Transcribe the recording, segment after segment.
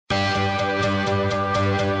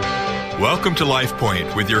Welcome to Life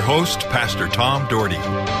Point with your host, Pastor Tom Dougherty.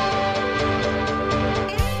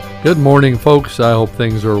 Good morning, folks. I hope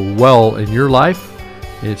things are well in your life.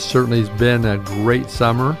 It certainly has been a great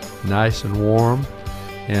summer, nice and warm,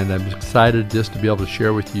 and I'm excited just to be able to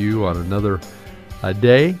share with you on another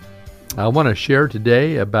day. I want to share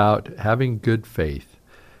today about having good faith.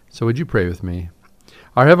 So would you pray with me?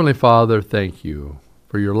 Our Heavenly Father, thank you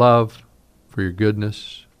for your love, for your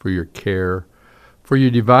goodness, for your care, for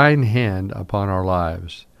your divine hand upon our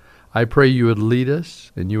lives. I pray you would lead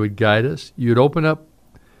us and you would guide us. You would open up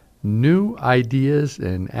new ideas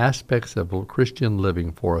and aspects of Christian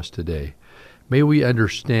living for us today. May we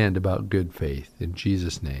understand about good faith. In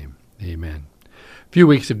Jesus' name, amen. A few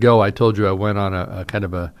weeks ago, I told you I went on a kind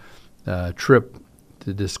of a trip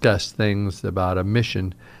to discuss things about a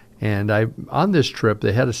mission. And on this trip,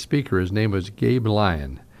 they had a speaker. His name was Gabe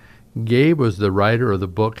Lyon. Gabe was the writer of the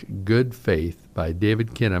book Good Faith by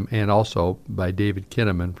David Kinnaman, and also by David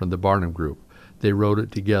Kinnaman from the Barnum Group. They wrote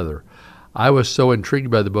it together. I was so intrigued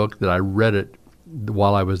by the book that I read it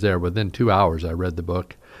while I was there. Within 2 hours, I read the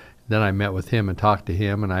book. Then I met with him and talked to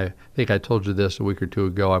him, and I think I told you this a week or two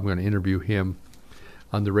ago. I'm going to interview him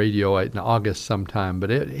on the radio in August sometime, but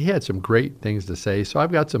he had some great things to say. So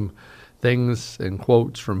I've got some things and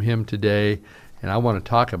quotes from him today, and I want to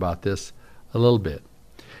talk about this a little bit.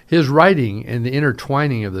 His writing and the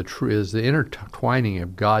intertwining of the intertwining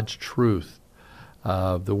of God's truth,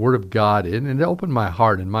 the Word of God, and it opened my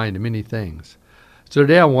heart and mind to many things. So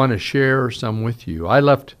today I want to share some with you. I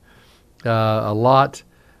left a lot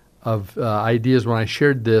of ideas when I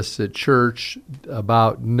shared this at church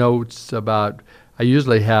about notes, I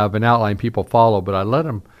usually have an outline people follow, but I let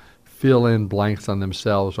them fill in blanks on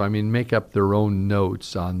themselves. I mean, make up their own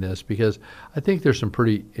notes on this because I think there's some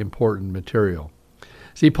pretty important material.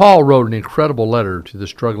 See, Paul wrote an incredible letter to the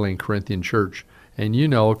struggling Corinthian church, and you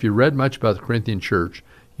know, if you read much about the Corinthian church,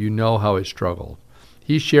 you know how it struggled.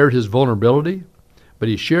 He shared his vulnerability, but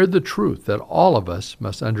he shared the truth that all of us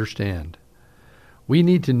must understand. We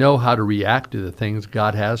need to know how to react to the things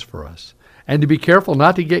God has for us, and to be careful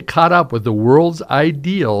not to get caught up with the world's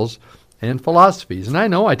ideals and philosophies. And I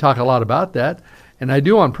know I talk a lot about that, and I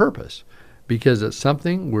do on purpose, because it's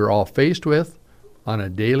something we're all faced with on a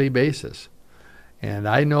daily basis. And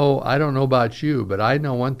I don't know about you, but I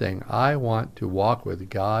know one thing. I want to walk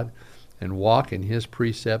with God and walk in His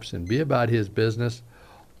precepts and be about His business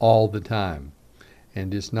all the time.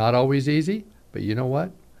 And it's not always easy, but you know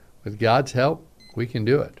what? With God's help, we can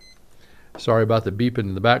do it. Sorry about the beeping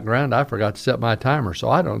in the background. I forgot to set my timer, so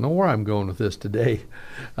I don't know where I'm going with this today.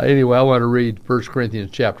 Anyway, I want to read 1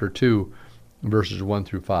 Corinthians chapter 2, verses 1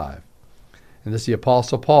 through 5. And this is the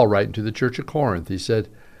Apostle Paul writing to the church of Corinth. He said,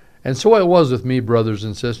 "And so it was with me, brothers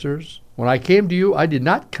and sisters. When I came to you, I did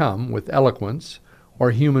not come with eloquence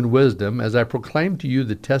or human wisdom, as I proclaimed to you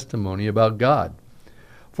the testimony about God.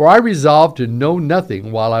 For I resolved to know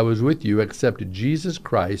nothing while I was with you except Jesus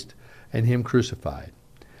Christ and Him crucified.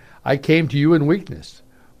 I came to you in weakness,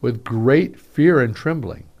 with great fear and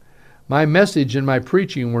trembling. My message and my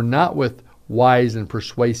preaching were not with wise and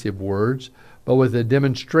persuasive words, but with a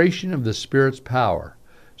demonstration of the Spirit's power,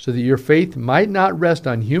 so that your faith might not rest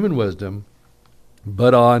on human wisdom,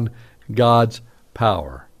 but on God's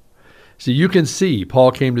power." So you can see Paul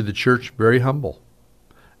came to the church very humble,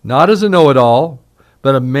 not as a know-it-all,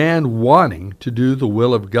 but a man wanting to do the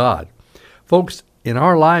will of God. Folks, in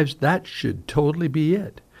our lives, that should totally be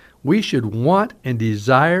it. We should want and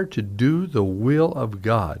desire to do the will of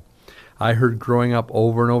God. I heard growing up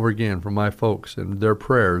over and over again from my folks and their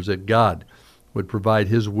prayers that God would provide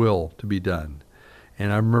His will to be done.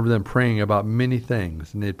 And I remember them praying about many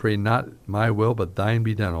things, and they'd pray, "Not my will, but thine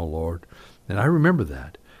be done, O Lord." And I remember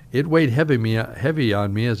that. It weighed heavy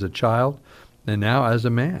on me as a child, and now as a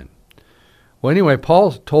man. Well, anyway,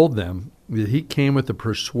 Paul told them that he came with the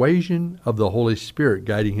persuasion of the Holy Spirit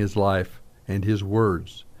guiding his life and his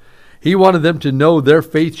words. He wanted them to know their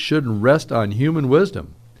faith shouldn't rest on human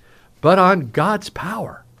wisdom, but on God's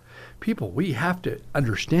power. People, we have to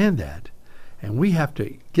understand that. And we have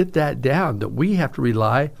to get that down, that we have to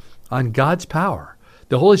rely on God's power.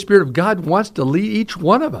 The Holy Spirit of God wants to lead each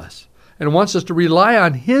one of us and wants us to rely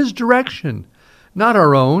on His direction, not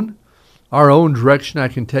our own. Our own direction, I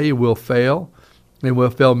can tell you, will fail, and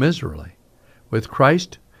will fail miserably. With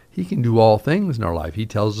Christ, He can do all things in our life. He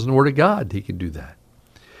tells us in the Word of God He can do that.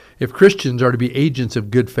 If Christians are to be agents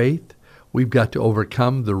of good faith, we've got to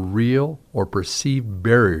overcome the real or perceived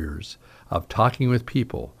barriers of talking with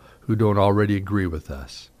people who don't already agree with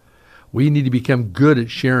us. We need to become good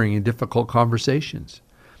at sharing in difficult conversations.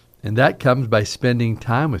 And that comes by spending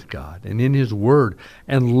time with God and in His Word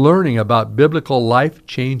and learning about biblical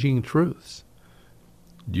life-changing truths.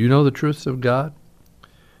 Do you know the truths of God?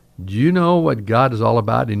 Do you know what God is all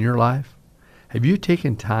about in your life? Have you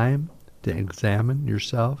taken time to examine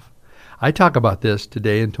yourself? I talk about this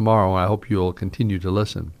today and tomorrow, and I hope you'll continue to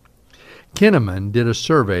listen. Kinnaman did a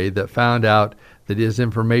survey that found out that this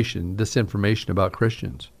information about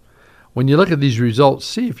Christians. When you look at these results,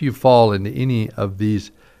 see if you fall into any of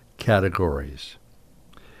these categories.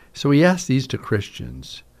 So he asked these to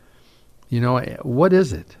Christians, what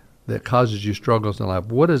is it that causes you struggles in life?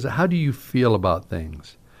 How do you feel about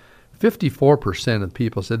things? 54% of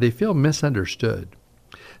people said they feel misunderstood.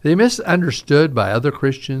 They misunderstood by other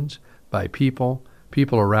Christians, by people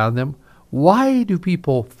around them. Why do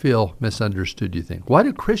people feel misunderstood, do you think? Why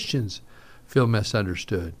do Christians feel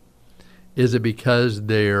misunderstood? Is it because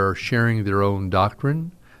they're sharing their own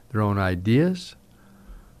doctrine, their own ideas?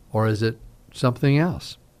 Or is it something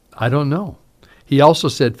else? I don't know. He also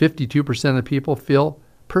said 52% of people feel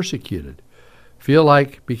persecuted, feel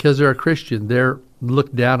like because they're a Christian, they're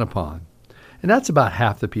looked down upon. And that's about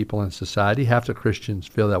half the people in society. Half the Christians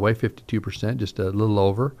feel that way, 52%, just a little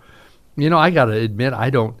over. I got to admit,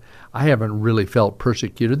 I haven't really felt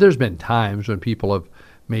persecuted. There's been times when people have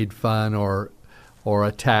made fun or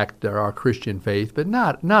attacked our Christian faith, but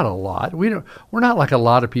not a lot. We're not like a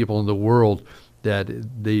lot of people in the world that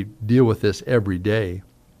they deal with this every day.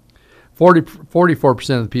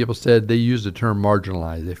 44% of the people said they use the term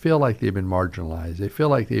marginalized. They feel like they've been marginalized. They feel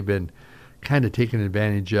like they've been kind of taken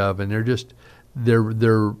advantage of, and they're just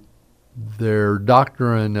their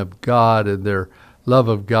doctrine of God and their love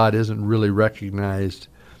of God isn't really recognized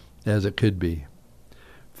as it could be.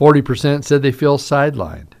 40% said they feel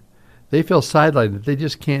sidelined. They feel sidelined, that they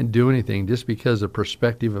just can't do anything just because of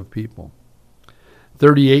perspective of people.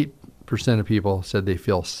 38% of people said they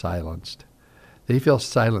feel silenced. They feel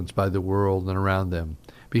silenced by the world and around them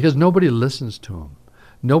because nobody listens to them.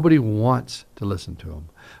 Nobody wants to listen to them.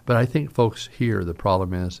 But I think, folks, here the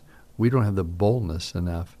problem is we don't have the boldness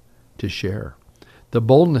enough to share. The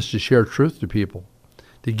boldness to share truth to people,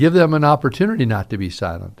 to give them an opportunity not to be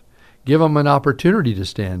silent, give them an opportunity to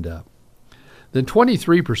stand up. Then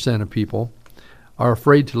 23% of people are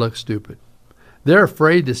afraid to look stupid. They're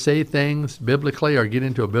afraid to say things biblically or get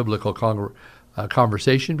into a biblical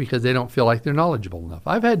conversation because they don't feel like they're knowledgeable enough.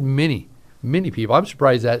 I've had many people, I'm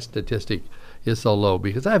surprised that statistic is so low,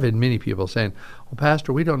 because I've had many people saying, well,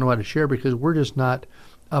 Pastor, we don't know how to share because we're just not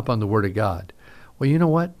up on the Word of God. Well, you know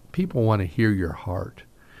what? People want to hear your heart.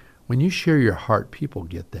 When you share your heart, people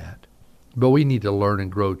get that. But we need to learn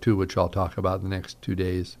and grow too, which I'll talk about in the next 2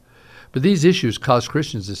 days. But these issues cause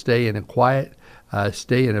Christians to stay in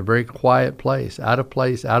a very quiet place, out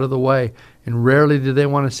of the way, and rarely do they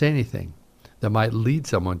want to say anything that might lead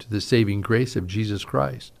someone to the saving grace of Jesus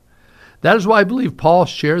Christ. That is why I believe Paul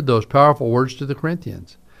shared those powerful words to the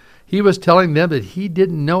Corinthians. He was telling them that he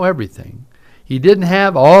didn't know everything. He didn't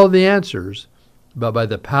have all the answers, but by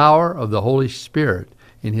the power of the Holy Spirit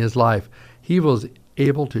in his life, he was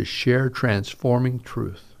able to share transforming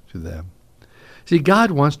truth to them. See,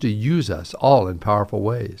 God wants to use us all in powerful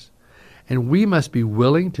ways, and we must be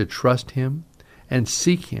willing to trust Him and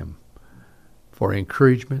seek Him for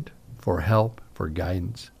encouragement, for help, for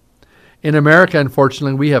guidance. In America,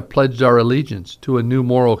 unfortunately, we have pledged our allegiance to a new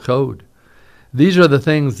moral code. These are the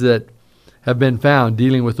things that have been found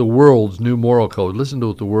dealing with the world's new moral code. Listen to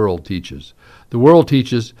what the world teaches. The world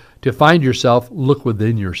teaches to find yourself, look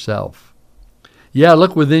within yourself. Yeah,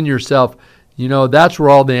 look within yourself. That's where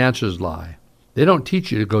all the answers lie. They don't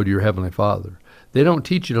teach you to go to your Heavenly Father. They don't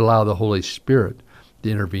teach you to allow the Holy Spirit to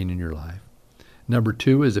intervene in your life. Number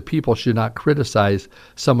 2 is that people should not criticize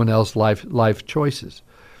someone else's life choices.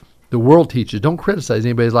 The world teaches, don't criticize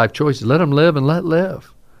anybody's life choices. Let them live and let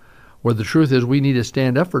live. Where the truth is, we need to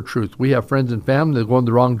stand up for truth. We have friends and family that go in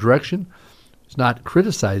the wrong direction. It's not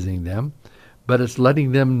criticizing them, but it's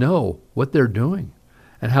letting them know what they're doing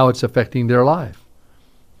and how it's affecting their life.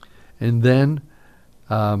 And then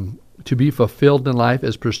to be fulfilled in life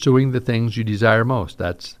is pursuing the things you desire most.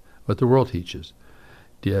 That's what the world teaches.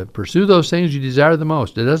 To pursue those things you desire the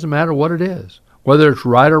most. It doesn't matter what it is, whether it's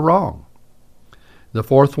right or wrong. The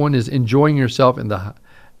 4th one is enjoying yourself is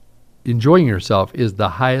the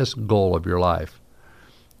highest goal of your life.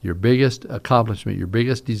 Your biggest accomplishment, your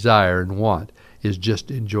biggest desire and want is just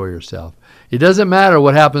to enjoy yourself. It doesn't matter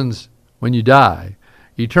what happens when you die.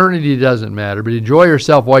 Eternity doesn't matter, but enjoy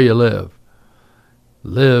yourself while you live.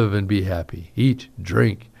 Live and be happy. Eat,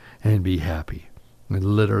 drink, and be happy. And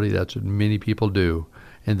literally that's what many people do,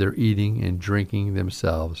 and they're eating and drinking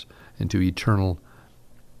themselves into eternal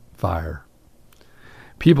fire.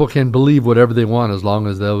 People can believe whatever they want as long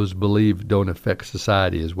as those beliefs don't affect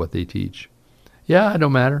society, is what they teach. Yeah, it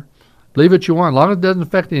don't matter. Believe what you want. As long as it doesn't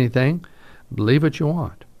affect anything, believe what you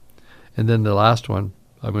want. And then the last one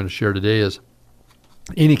I'm going to share today is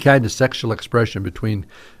any kind of sexual expression between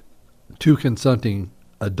two consenting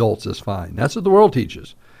adults is fine. That's what the world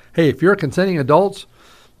teaches. Hey, if you're consenting adults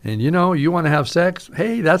and you want to have sex,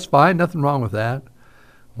 hey, that's fine. Nothing wrong with that.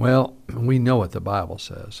 Well, we know what the Bible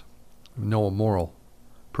says. No immoral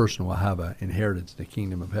person will have an inheritance in the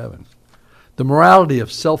kingdom of heaven. The morality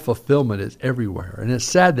of self-fulfillment is everywhere, and it's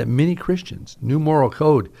sad that many Christians' new moral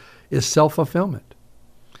code is self-fulfillment.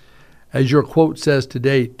 As your quote says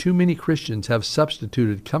today, too many Christians have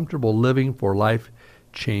substituted comfortable living for life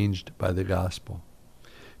changed by the gospel.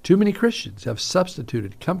 Too many Christians have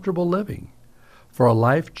substituted comfortable living for a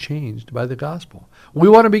life changed by the gospel. We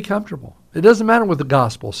want to be comfortable. It doesn't matter what the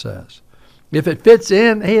gospel says. If it fits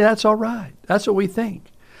in, hey, that's all right. That's what we think.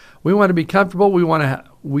 We want to be comfortable.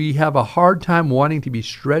 We have a hard time wanting to be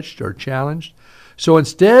stretched or challenged. So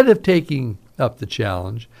instead of taking up the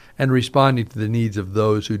challenge and responding to the needs of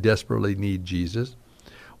those who desperately need Jesus,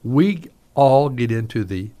 we all get into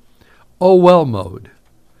the oh well mode.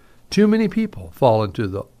 Too many people fall into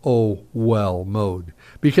the oh well mode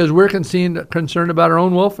because we're concerned about our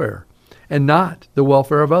own welfare and not the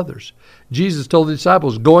welfare of others. Jesus told the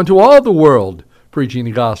disciples, go into all the world preaching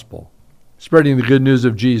the gospel, spreading the good news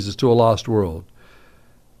of Jesus to a lost world.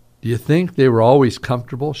 Do you think they were always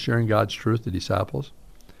comfortable sharing God's truth, the disciples?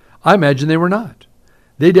 I imagine they were not.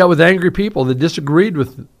 They dealt with angry people that disagreed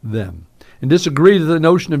with them and disagreed with the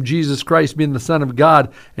notion of Jesus Christ being the Son of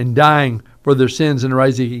God and dying for their sins and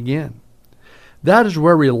rising again. That is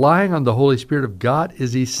where relying on the Holy Spirit of God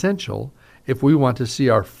is essential if we want to see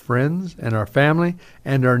our friends and our family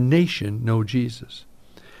and our nation know Jesus.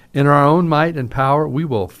 In our own might and power, we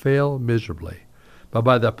will fail miserably. But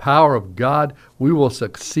by the power of God, we will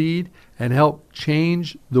succeed and help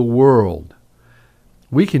change the world.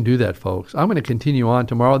 We can do that, folks. I'm going to continue on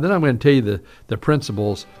tomorrow. Then I'm going to tell you the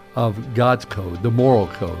principles of God's code, the moral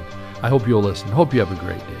code. I hope you'll listen. Hope you have a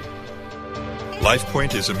great day.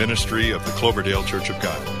 LifePoint is a ministry of the Cloverdale Church of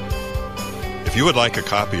God. If you would like a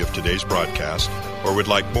copy of today's broadcast or would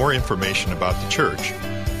like more information about the church,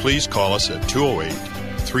 please call us at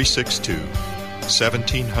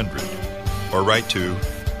 208-362-1700 or write to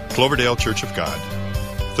Cloverdale Church of God,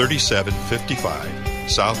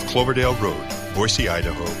 3755 South Cloverdale Road, Boise,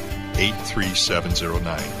 Idaho,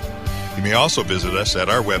 83709. You may also visit us at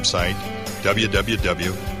our website,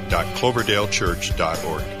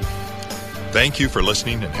 www.cloverdalechurch.org. Thank you for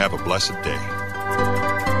listening and have a blessed day.